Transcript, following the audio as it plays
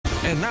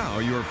And now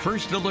your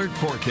first alert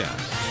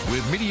forecast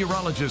with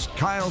meteorologist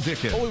Kyle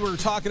Dickett. Well, we were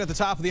talking at the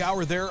top of the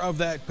hour there of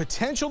that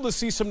potential to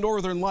see some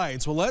northern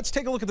lights. Well, let's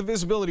take a look at the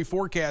visibility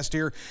forecast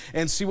here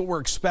and see what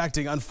we're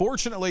expecting.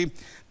 Unfortunately,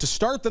 to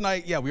start the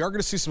night, yeah, we are going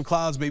to see some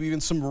clouds, maybe even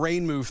some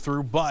rain move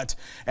through. But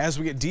as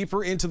we get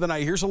deeper into the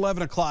night, here's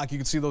 11 o'clock. You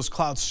can see those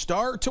clouds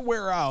start to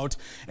wear out,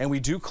 and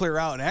we do clear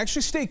out and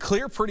actually stay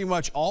clear pretty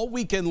much all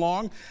weekend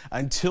long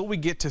until we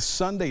get to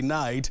Sunday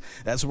night.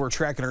 That's where we're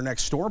tracking our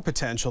next storm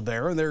potential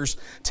there. And there's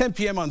 10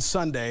 p.m. on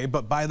Sunday,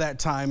 but by that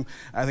time,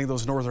 I think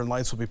those northern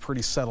lights will be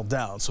pretty settled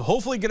down. So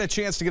hopefully get a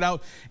chance to get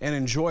out and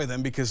enjoy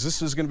them, because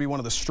this is going to be one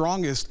of the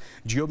strongest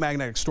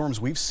geomagnetic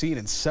storms we've seen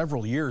in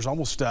several years,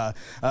 almost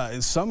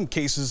in some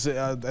cases,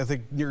 I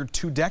think near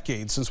 2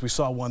 decades since we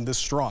saw one this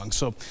strong.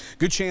 So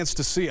good chance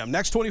to see them.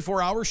 Next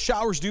 24 hours,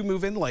 showers do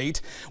move in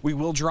late. We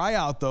will dry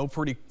out though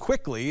pretty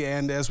quickly,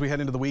 and as we head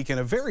into the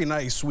weekend, a very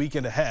nice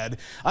weekend ahead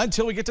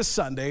until we get to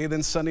Sunday.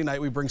 Then Sunday night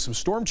we bring some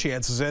storm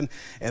chances in,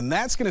 and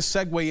that's going to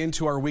segue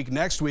into our week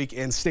next week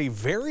and stay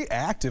very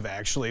active,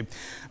 actually.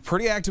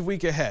 Pretty active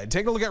week ahead.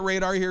 Take a look at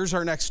radar. Here's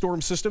our next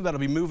storm system that'll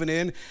be moving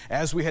in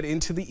as we head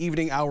into the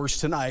evening hours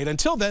tonight.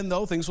 Until then,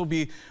 though, things will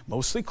be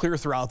mostly clear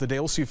throughout the day.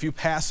 We'll see a few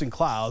passing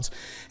clouds.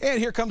 And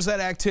here comes that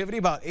activity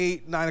about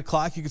 8, 9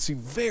 o'clock. You can see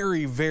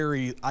very,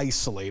 very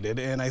isolated,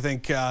 and I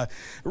think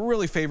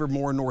really favored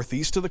more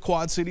northeast to the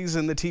Quad Cities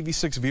and the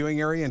TV6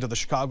 viewing area into the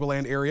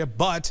Chicagoland area,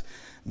 but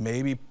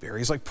maybe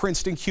areas like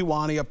Princeton,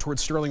 Kewanee, up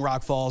towards Sterling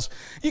Rock Falls,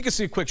 you can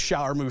see a quick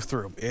shower move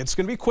through. It's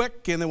going to be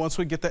quick, and then once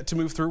we get that to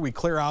move through, we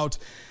clear out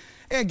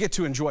and get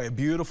to enjoy a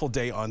beautiful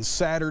day on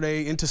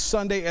Saturday into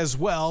Sunday as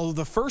well.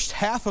 The first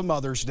half of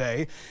Mother's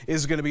Day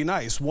is going to be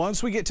nice.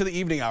 Once we get to the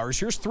evening hours,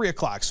 here's 3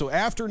 o'clock, so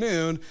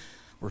afternoon,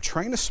 we're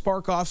trying to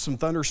spark off some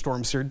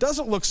thunderstorms here. It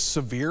doesn't look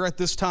severe at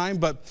this time,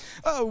 but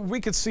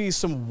we could see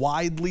some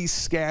widely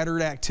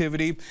scattered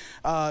activity.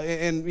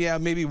 And yeah,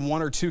 maybe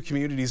 1 or 2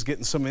 communities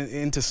getting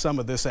into some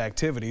of this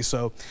activity.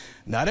 So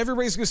not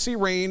everybody's going to see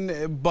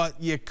rain, but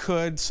you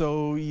could.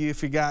 So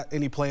if you got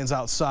any plans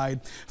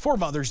outside for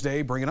Mother's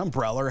Day, bring an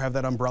umbrella or have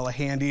that umbrella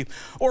handy,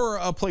 or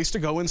a place to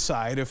go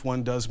inside if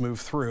one does move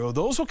through.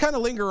 Those will kind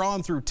of linger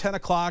on through 10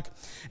 o'clock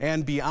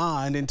and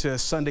beyond into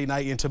Sunday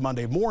night into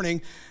Monday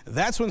morning.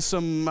 That's when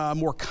some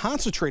more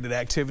concentrated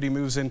activity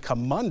moves in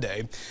come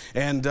Monday,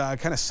 and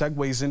kind of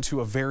segues into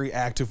a very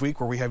active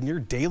week where we have near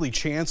daily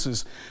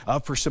chances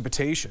of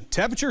precipitation.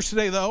 Temperatures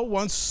today, though,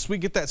 once we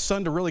get that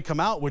sun to really come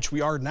out, which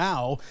we are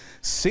now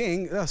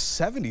seeing,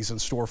 70s in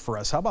store for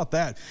us. How about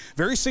that?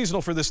 Very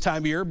seasonal for this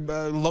time of year.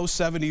 Low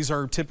 70s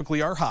are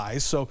typically our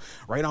highs, so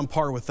right on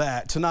par with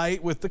that.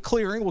 Tonight, with the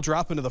clearing, we'll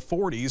drop into the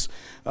 40s.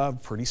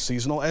 Pretty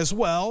seasonal as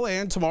well.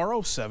 And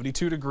tomorrow,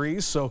 72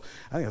 degrees. So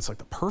I think that's like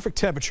the perfect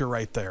temperature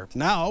right there.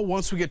 Now,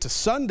 once we get to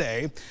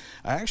Sunday,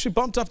 I actually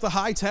bumped up the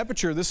high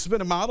temperature. This has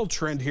been a model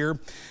trend here,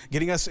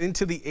 getting us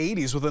into the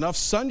 80s with enough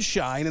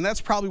sunshine, and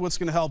that's probably what's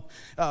going to help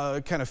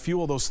kind of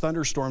fuel those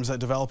thunderstorms that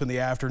develop in the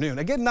afternoon.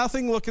 Again,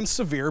 nothing looking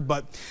severe,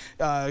 but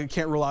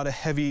can't rule out a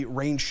heavy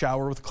rain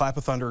shower with a clap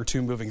of thunder or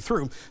 2 moving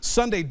through.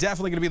 Sunday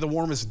definitely going to be the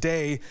warmest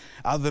day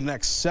out of the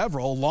next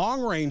several.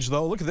 Long range,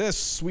 though, look at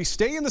this. We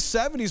stay in the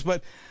 70s,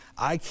 but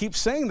I keep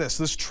saying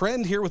this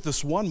trend here with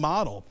this one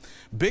model,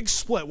 big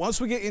split. Once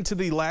we get into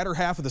the latter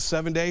half of the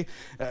 7-day,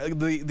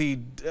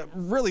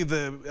 really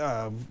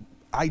the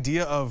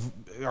idea of,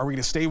 are we going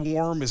to stay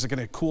warm? Is it going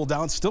to cool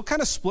down? Still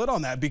kind of split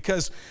on that,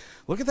 because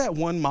look at that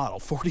one model,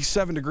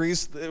 47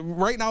 degrees.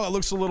 Right now it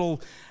looks a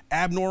little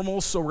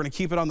abnormal, so we're going to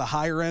keep it on the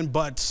higher end,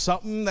 but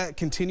something that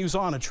continues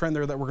on, a trend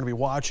there that we're going to be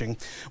watching.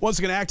 Once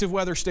again, active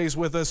weather stays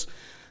with us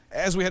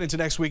as we head into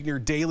next week, near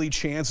daily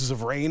chances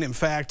of rain. In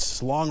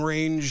fact, long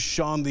range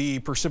on the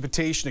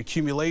precipitation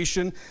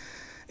accumulation.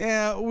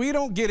 We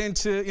don't get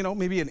into,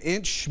 maybe an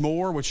inch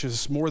more, which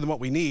is more than what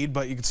we need,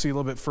 but you can see a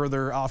little bit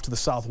further off to the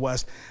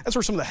southwest. That's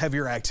where some of the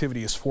heavier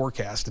activity is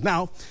forecasted.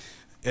 Now,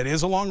 it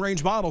is a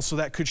long-range model, so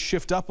that could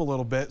shift up a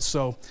little bit.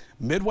 So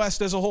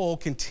Midwest as a whole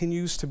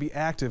continues to be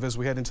active as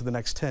we head into the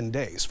next 10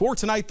 days. For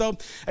tonight, though,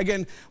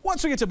 again,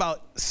 once we get to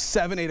about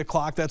 7, 8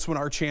 o'clock, that's when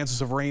our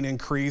chances of rain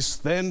increase.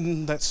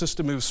 Then that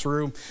system moves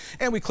through,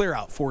 and we clear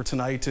out for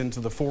tonight into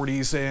the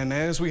 40s. And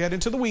as we head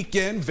into the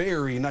weekend,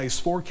 very nice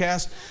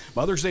forecast.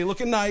 Mother's Day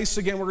looking nice.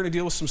 Again, we're going to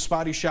deal with some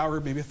spotty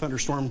shower, maybe a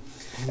thunderstorm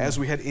as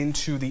we head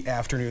into the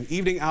afternoon,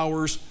 evening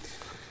hours.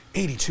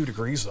 82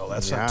 degrees, though.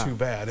 That's not too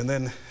bad. And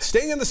then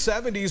staying in the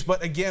 70s,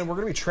 but again, we're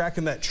going to be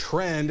tracking that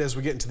trend as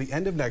we get into the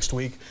end of next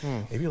week.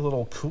 Maybe a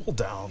little cool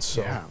down,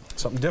 so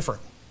something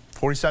different.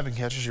 47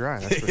 catches your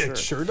eye, that's for sure. It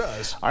sure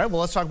does. All right,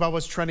 well, let's talk about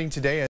what's trending today.